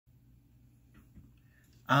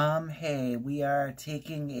Hey, we are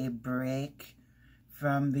taking a break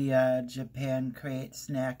from the Japan Crate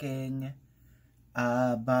snacking,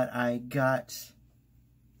 but I got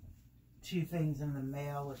two things in the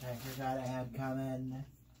mail which I forgot I had coming,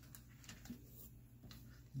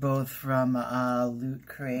 both from Loot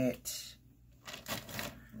Crate.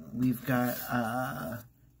 We've got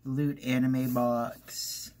Loot Anime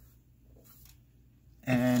Box,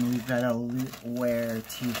 and we've got a Loot Wear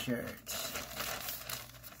t-shirt.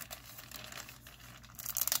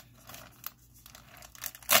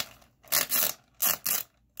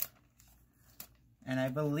 And I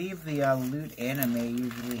believe the Loot Anime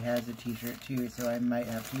usually has a t-shirt too, so I might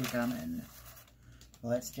have two coming.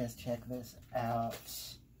 Let's just check this out.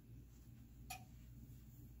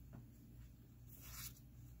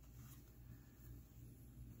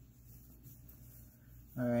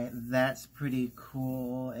 Alright, that's pretty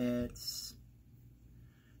cool. It's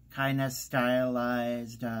kind of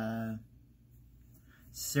stylized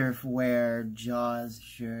surfwear Jaws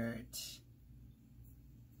shirt.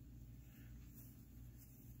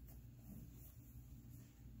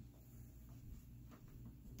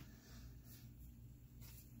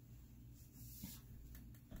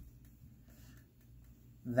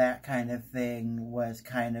 That kind of thing was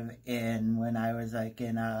kind of in when I was like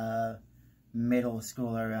in middle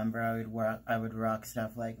school. I remember I would rock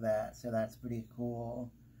stuff like that, so that's pretty cool.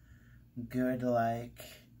 Good, like,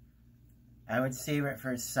 I would save it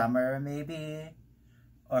for summer maybe,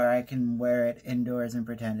 or I can wear it indoors and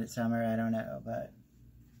pretend it's summer, I don't know, but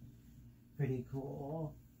pretty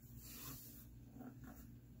cool.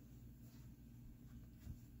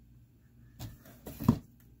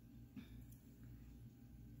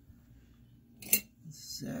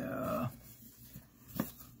 So,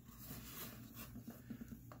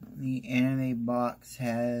 the anime box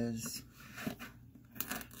has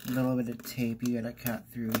a little bit of tape you gotta cut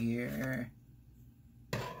through here.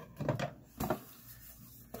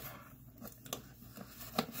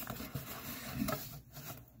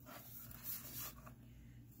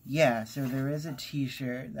 Yeah, so there is a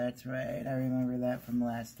t-shirt, that's right. I remember that from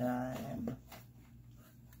last time.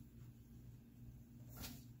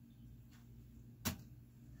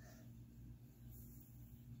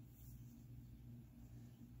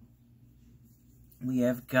 We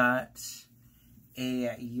have got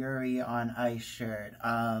a Yuri on Ice shirt.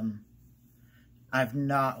 I've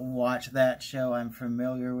not watched that show. I'm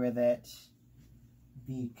familiar with it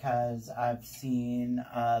because I've seen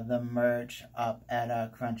the merch up at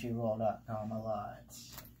Crunchyroll.com a lot.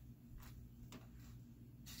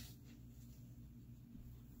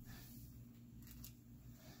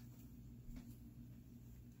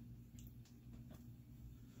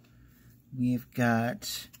 We've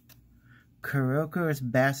got Kuroko's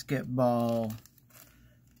basketball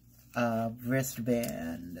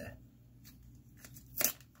wristband.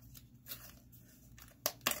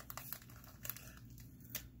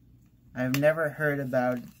 I've never heard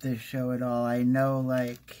about this show at all. I know,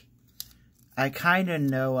 like, I kind of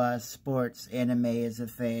know sports anime is a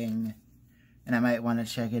thing, and I might want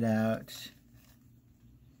to check it out.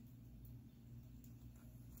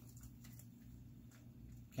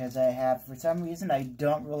 Because I have, for some reason, I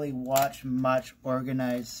don't really watch much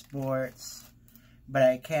organized sports, but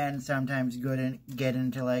I can sometimes get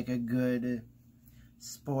into, like, a good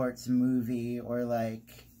sports movie or,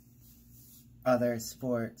 like, other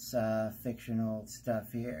sports fictional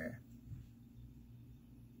stuff here.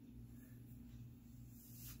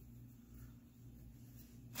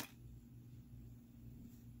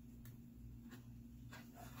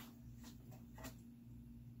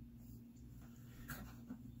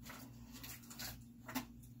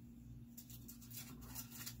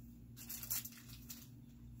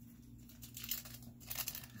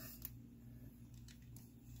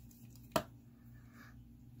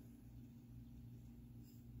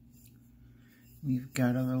 We've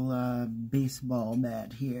got a little baseball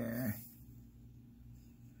bat here.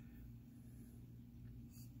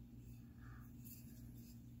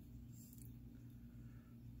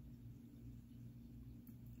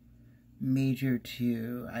 Major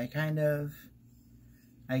 2. I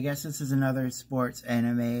guess this is another sports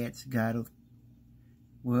anime. It's got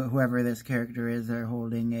whoever this character is, they're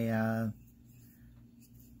holding a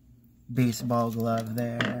baseball glove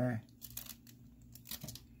there.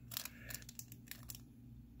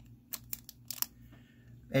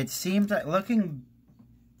 It seems like,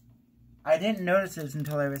 I didn't notice this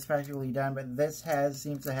until I was practically done, but this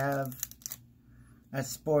seems to have a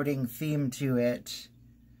sporting theme to it.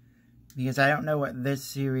 Because I don't know what this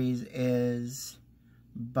series is,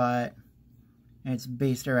 but It's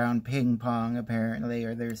based around ping pong, apparently,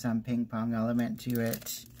 or there's some ping pong element to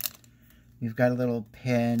it. We've got a little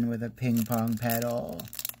pin with a ping pong pedal.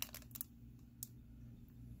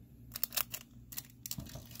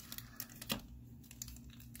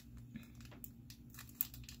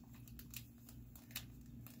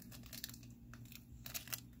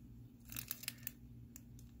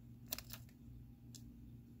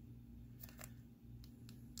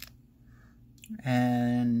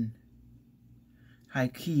 And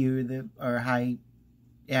Haikyuu,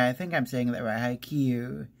 yeah, I think I'm saying that right.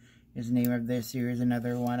 Haikyuu is the name of this series.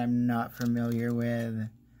 Another one I'm not familiar with,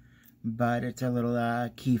 but it's a little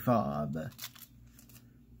key fob.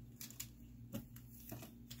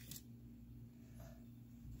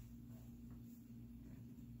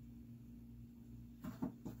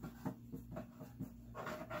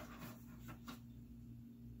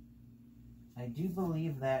 I do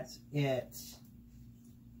believe that's it.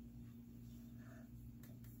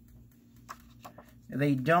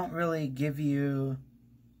 They don't really give you...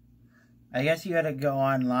 I guess you had to go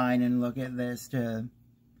online and look at this to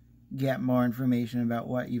get more information about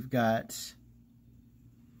what you've got.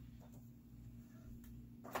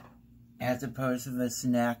 As opposed to the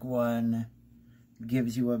snack one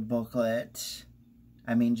gives you a booklet.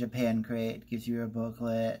 I mean, Japan Crate gives you a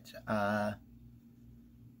booklet.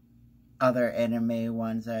 Other anime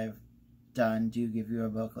ones I've done do give you a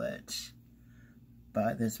booklet.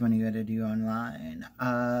 But this one you had to do online.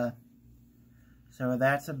 So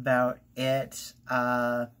that's about it.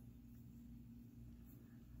 I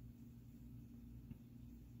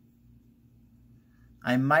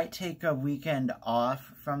might take a weekend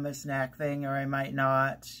off from the snack thing, or I might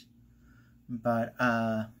not. But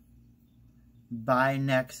by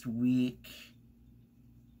next week,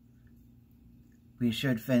 we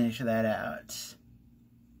should finish that out.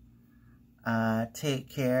 Take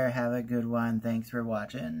care. Have a good one. Thanks for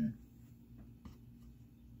watching.